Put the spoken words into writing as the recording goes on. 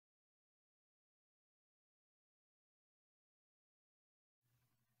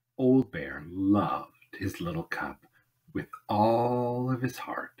Old Bear loved his little cub with all of his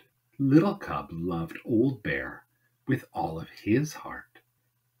heart. Little Cub loved Old Bear with all of his heart.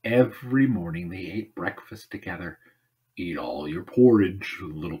 Every morning they ate breakfast together. "Eat all your porridge,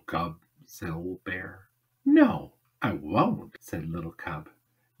 Little Cub," said Old Bear. "No, I won't," said Little Cub.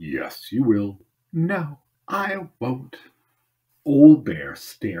 "Yes, you will." "No, I won't." Old Bear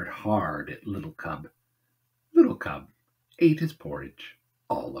stared hard at Little Cub. Little Cub ate his porridge,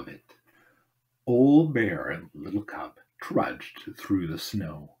 all of it. Old Bear and Little Cub trudged through the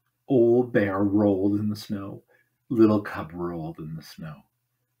snow. Old Bear rolled in the snow. Little Cub rolled in the snow.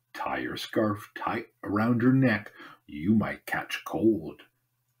 "Tie your scarf tight around your neck. You might catch cold."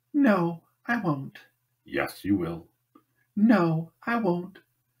 "No, I won't." "Yes, you will." "No, I won't."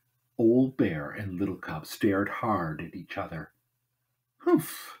 Old Bear and Little Cub stared hard at each other.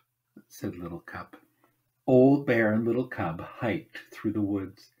 "Humph," said Little Cub. Old Bear and Little Cub hiked through the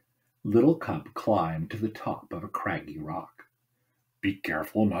woods. Little Cub climbed to the top of a craggy rock. "Be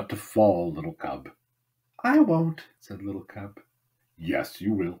careful not to fall, Little Cub." "I won't," said Little Cub. "Yes,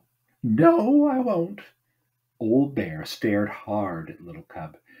 you will." "No, I won't." Old Bear stared hard at Little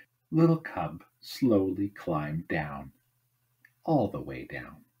Cub. Little Cub slowly climbed down, all the way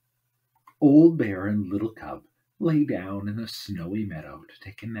down. Old Bear and Little Cub lay down in a snowy meadow to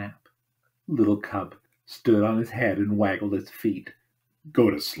take a nap. Little Cub stood on his head and waggled his feet. "Go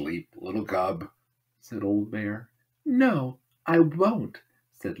to sleep, Little Cub," said Old Bear. "No, I won't,"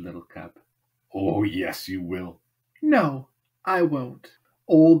 said Little Cub. "Oh, yes, you will." "No, I won't."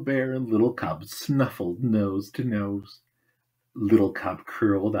 Old Bear and Little Cub snuffled nose to nose. Little Cub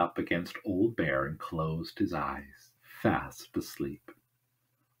curled up against Old Bear and closed his eyes, fast asleep.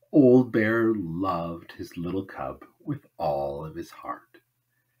 Old Bear loved his Little Cub with all of his heart,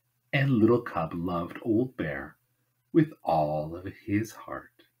 and Little Cub loved Old Bear with all of his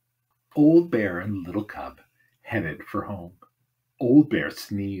heart. Old Bear and Little Cub headed for home. Old Bear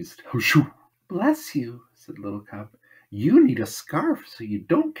sneezed. "Hooshoo!" "Bless you," said Little Cub. "You need a scarf so you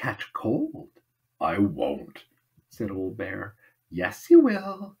don't catch cold." "I won't," said Old Bear. "Yes, you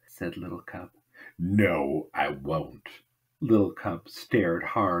will," said Little Cub. "No, I won't." Little Cub stared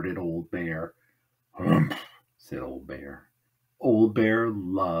hard at Old Bear. "Humph," said Old Bear. Old Bear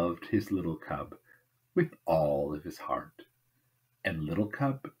loved his Little Cub with all of his heart, and Little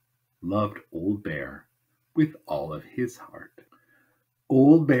Cub loved Old Bear with all of his heart.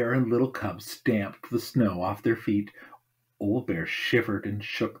 Old Bear and Little Cub stamped the snow off their feet. Old Bear shivered and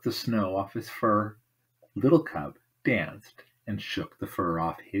shook the snow off his fur. Little Cub danced and shook the fur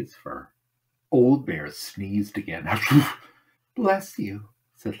off his fur. Old Bear sneezed again. "Bless you,"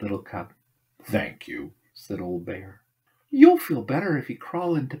 said Little Cub. "Thank you," said Old Bear. "You'll feel better if you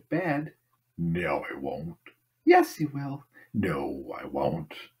crawl into bed." "No, I won't." "Yes, you will." "No, I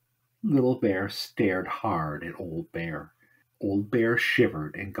won't." Little Bear stared hard at Old Bear. Old Bear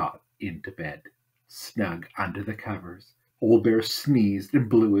shivered and got into bed, snug under the covers. Old Bear sneezed and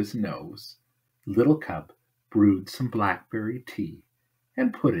blew his nose. Little Cub brewed some blackberry tea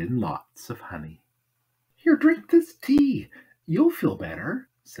and put in lots of honey. "Here, drink this tea. You'll feel better,"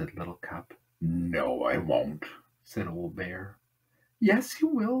 said Little Cub. "No, I won't," said Old Bear. "Yes, you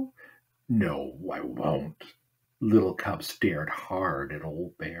will." "No, I won't." Little Cub stared hard at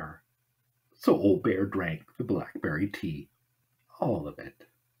Old Bear. So Old Bear drank the blackberry tea, all of it.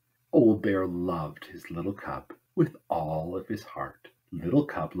 Old Bear loved his Little Cub with all of his heart. Little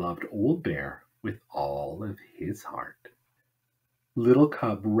Cub loved Old Bear with all of his heart. Little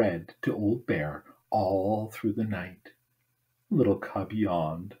Cub read to Old Bear all through the night. Little Cub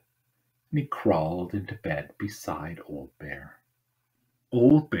yawned, and he crawled into bed beside Old Bear.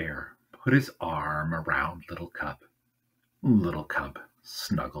 Old Bear put his arm around Little Cub. Little Cub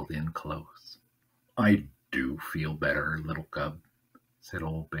snuggled in close. "I do feel better, Little Cub," said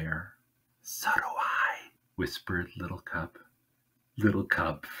Old Bear. "So do I," whispered Little Cub. Little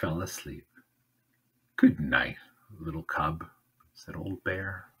Cub fell asleep. "Good night, Little Cub," said Old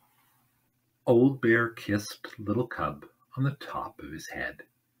Bear. Old Bear kissed Little Cub on the top of his head,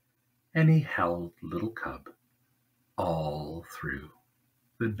 and he held Little Cub all through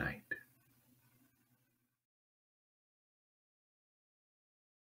the night.